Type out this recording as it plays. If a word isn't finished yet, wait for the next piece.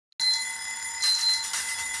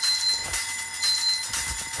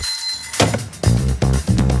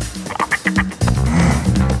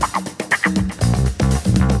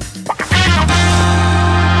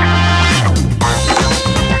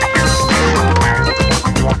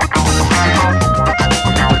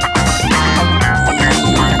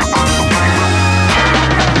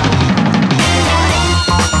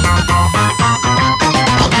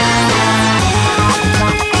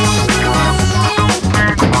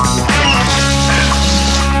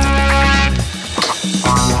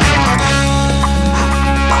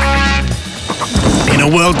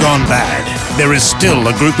world gone bad, there is still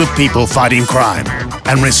a group of people fighting crime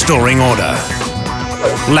and restoring order.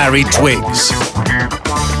 Larry Twiggs,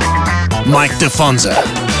 Mike DeFonza.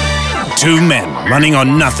 Two men running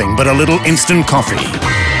on nothing but a little instant coffee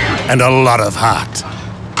and a lot of heart.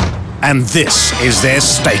 And this is their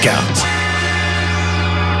Stakeout.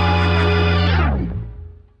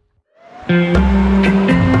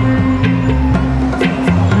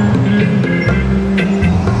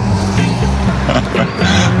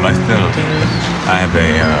 Myself, I have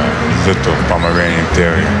a little Pomeranian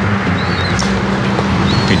Terrier.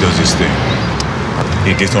 He does this thing.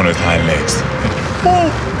 He gets on his hind legs.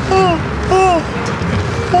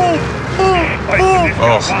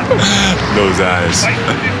 Oh, those eyes.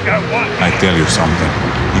 I tell you something.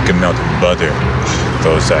 You can melt butter.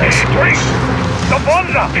 Those eyes.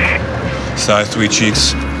 Size 3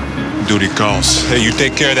 cheeks. Duty calls. Hey, you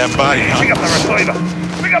take care of that body, huh? Pick up the receiver.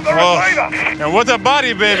 Pick up the receiver. And what's a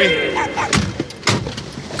body, baby?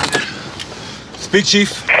 Speak,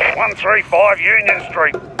 Chief. 135 Union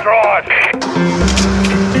Street. Drive.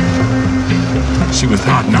 She was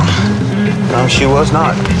hot, no? No, she was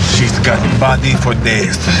not. She's got body for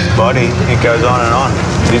days. Body, it goes on and on.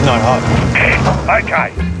 She's not hot.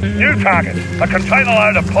 Okay, new target. A container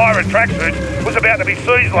load of pirate tracksuits was about to be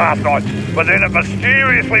seized last night, but then it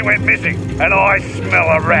mysteriously went missing, and I smell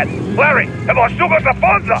a rat. Larry, have I still got the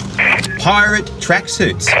Fonza? Pirate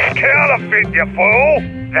tracksuits. Counterfeit, you fool!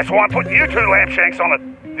 That's why I'm putting you two lampshanks on it.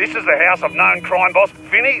 This is the house of known crime boss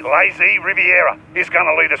Vinny Lazy Riviera. He's going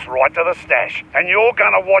to lead us right to the stash, and you're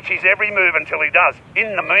going to watch his every move until he does.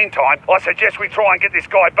 In the meantime, I suggest we try and get this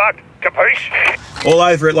guy bugged. Capiche? All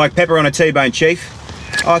over it like pepper on a T-bone, Chief.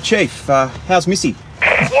 Oh, Chief, how's Missy?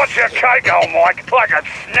 Watch your cake, old Mike. I could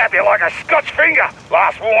snap you like a Scotch finger.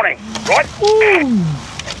 Last warning, right?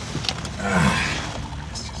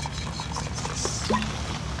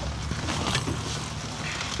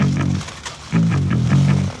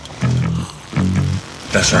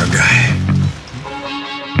 That's our guy.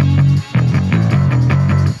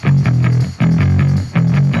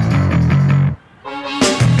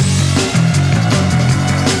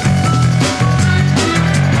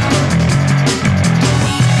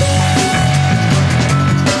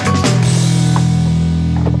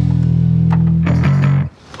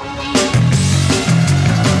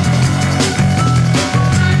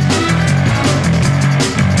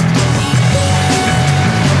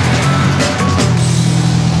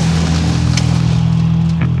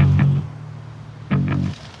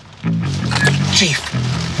 Chief,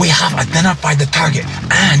 we have identified the target,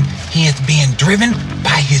 and he is being driven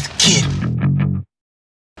by his kid.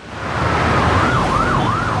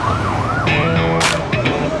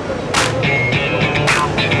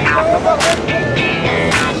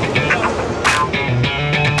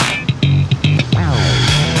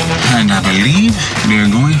 And I believe they're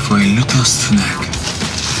going for a little snack.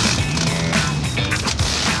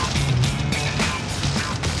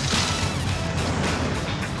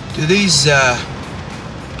 Do these,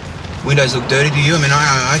 windows look dirty to you? I mean,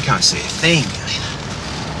 I can't see a thing.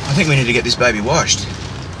 I think we need to get this baby washed.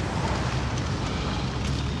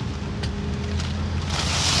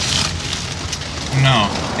 No,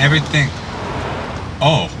 everything.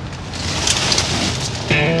 Oh.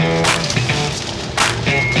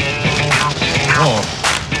 Oh.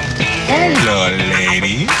 Hello,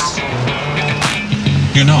 ladies.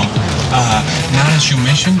 You know, now that you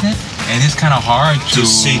mentioned it, it is kind of hard to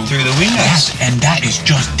see through the windows. Yes, and that is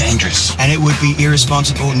just dangerous. And it would be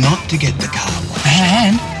irresponsible not to get the car washed.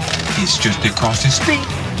 And it's just across the street.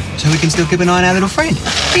 So we can still keep an eye on our little friend.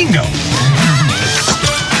 Bingo.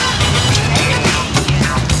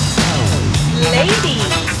 Ladies,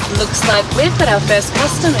 looks like we've got our first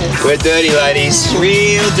customers. We're dirty, ladies.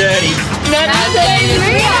 Real dirty. Not dirty,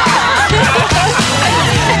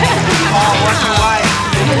 Oh, what's the way?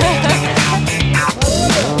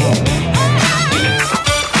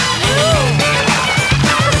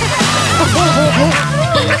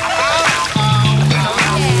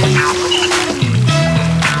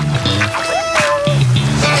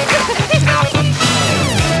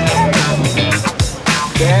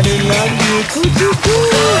 Daddy loves you. Coo-coo-coo.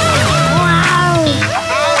 Wow.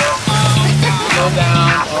 Slow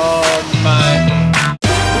down. Oh my.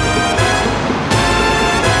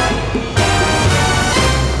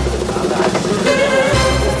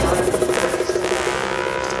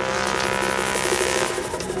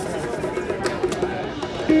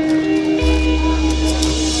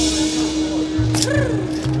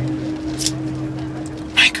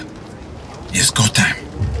 Mike, it's go time.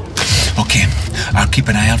 Okay, I'll keep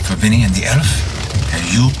an eye out for Vinny and the elf, and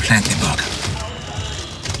you plant the bug.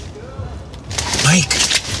 Mike.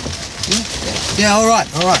 Yeah, all right,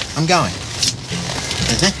 I'm going.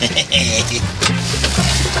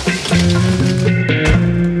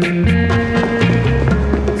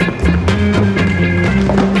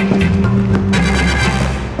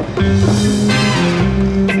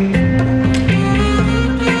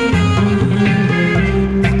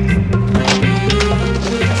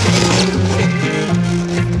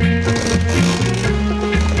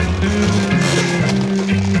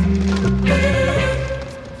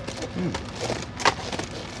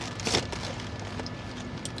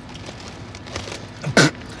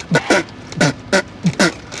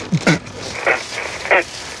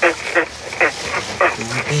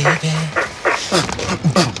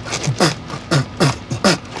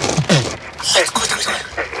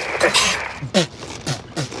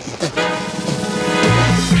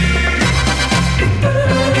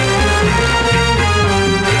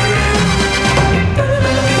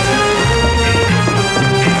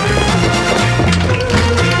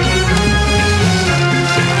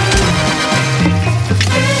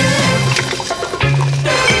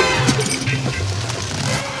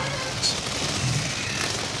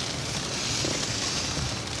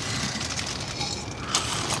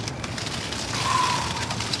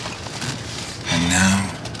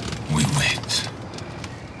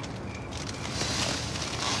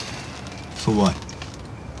 For what?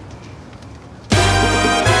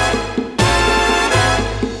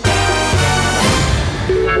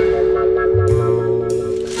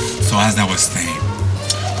 So as I was saying,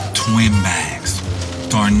 twin bags,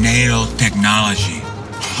 tornado technology.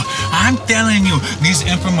 I'm telling you, these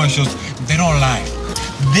infomercials, they don't lie.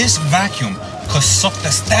 This vacuum could suck the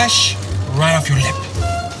stash right off your lip.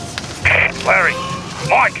 Larry,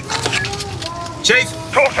 Mike, Chief,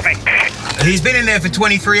 talk to me. he's been in there for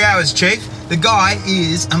 23 hours, Chief. The guy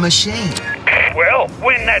is a machine. Well,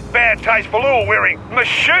 when that bad taste velour-wearing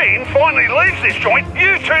machine finally leaves this joint,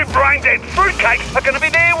 you two brain-dead fruitcakes are going to be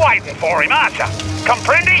there waiting for him, aren't you?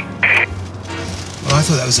 Comprendi? Well, I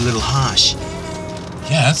thought that was a little harsh.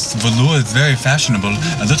 Yes, velour is very fashionable.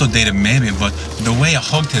 A little dated maybe, but the way it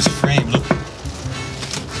hugged his frame, look.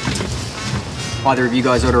 Either of you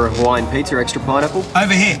guys order a Hawaiian pizza or extra pineapple?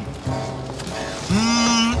 Over here.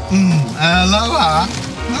 Aloha.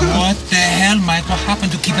 What the hell, Mike? What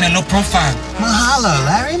happened to keeping a low profile? Mahalo,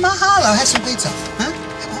 Larry. Mahalo. Have some pizza. Huh?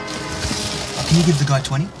 Can you give the guy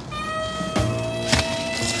 20?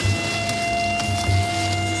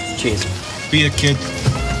 Cheers. Be a kid.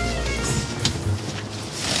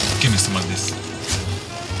 Give me some of this.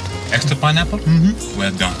 Extra pineapple? Mm-hmm.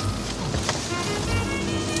 Well done.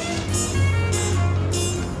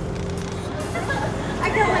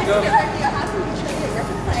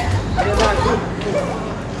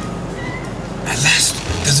 At last,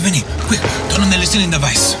 there's Vinny. Quick, turn on the listening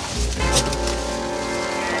device.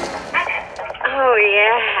 Oh,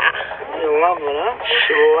 yeah. You love it, huh?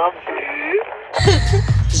 She loves it.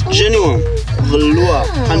 It's genuine. Velour,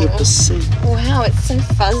 100%. Wow, it's so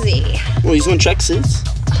fuzzy. Well, he's on tracksuits.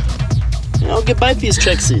 Yeah, I'll get both his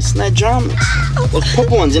tracksuits. No dramas. Like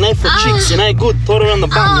proper ones, you know, for chicks, you know, good. Throw it around the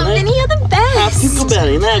bum, you know. Vinny, you're the best. Now, think about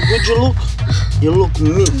it, you know how good you look? You look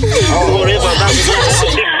mint. Oh, whatever, that's a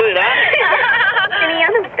big boot, huh? Vinny,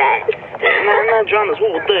 you're the best. No dramas. What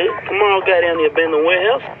we'll do, tomorrow I'll go down to the abandoned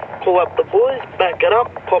warehouse, pull up the boys, back it up,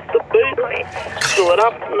 pop the boot, fill it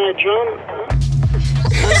up, no dramas.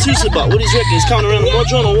 No, seriously, but what do you reckon? He's coming around the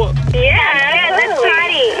lodge on or what? Yeah, that's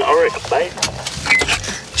party. I reckon, babe.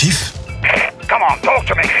 Chief, Come on, talk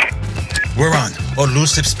to me. we're on. Old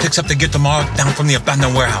Loose Lips picks up the gear tomorrow down from the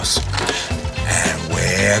abandoned warehouse. And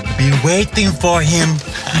we'll be waiting for him.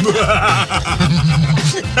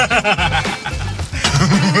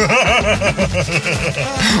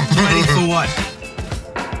 Ready for what?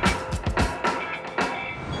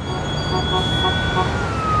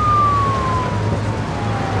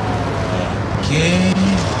 Okay.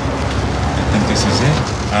 I think this is it.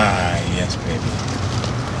 Ah, yes, baby.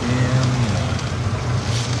 Here we are.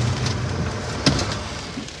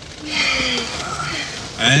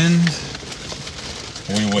 And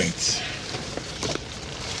we wait.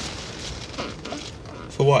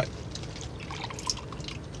 For what?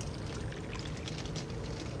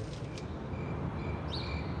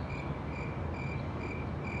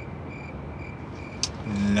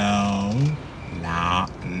 No.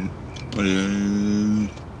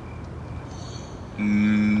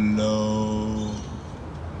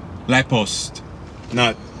 Light post.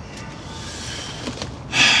 No.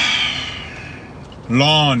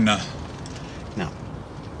 Lawn. No.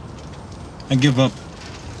 I give up.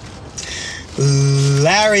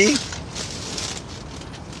 Larry.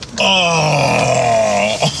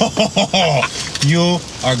 Oh! You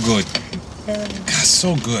are good. God,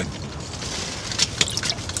 so good.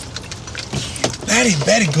 Very,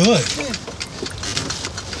 very good.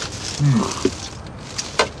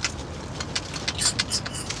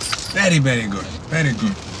 Very, very good. Very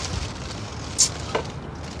good.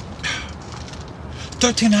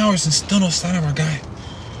 13 hours and still no sign of our guy.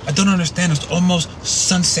 I don't understand. It's almost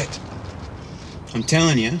sunset. I'm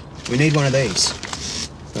telling you, we need one of these.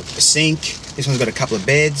 Got a sink. This one's got a couple of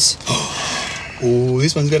beds. Oh,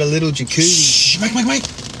 this one's got a little jacuzzi. Shh, Mike.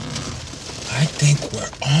 I think we're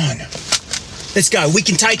on. Let's go. We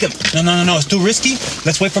can take them. No. It's too risky.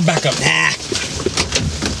 Let's wait for backup. Nah.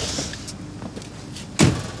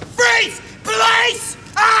 Freeze! Police!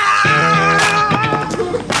 Ah!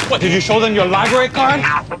 What, did you show them your library card?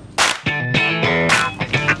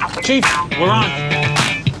 Chief, we're on.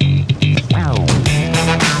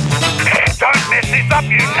 Don't mess this up,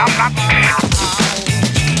 you numbnut.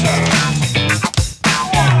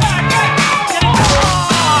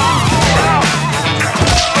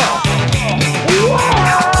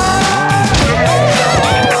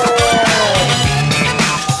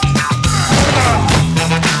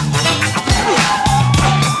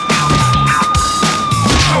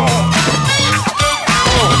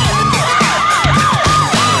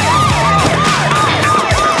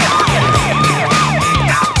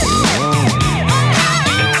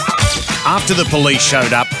 After the police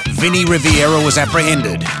showed up, Vinny Riviera was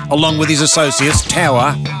apprehended, along with his associates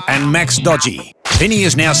Tower and Max Dodgy. Vinny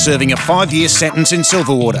is now serving a 5-year sentence in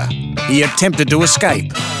Silverwater. He attempted to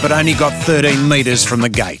escape, but only got 13 metres from the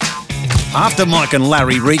gate. After Mike and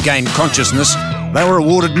Larry regained consciousness, they were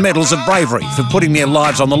awarded medals of bravery for putting their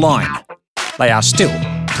lives on the line. They are still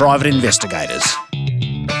private investigators.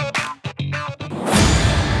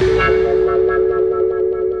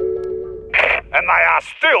 And they are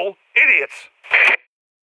still idiots.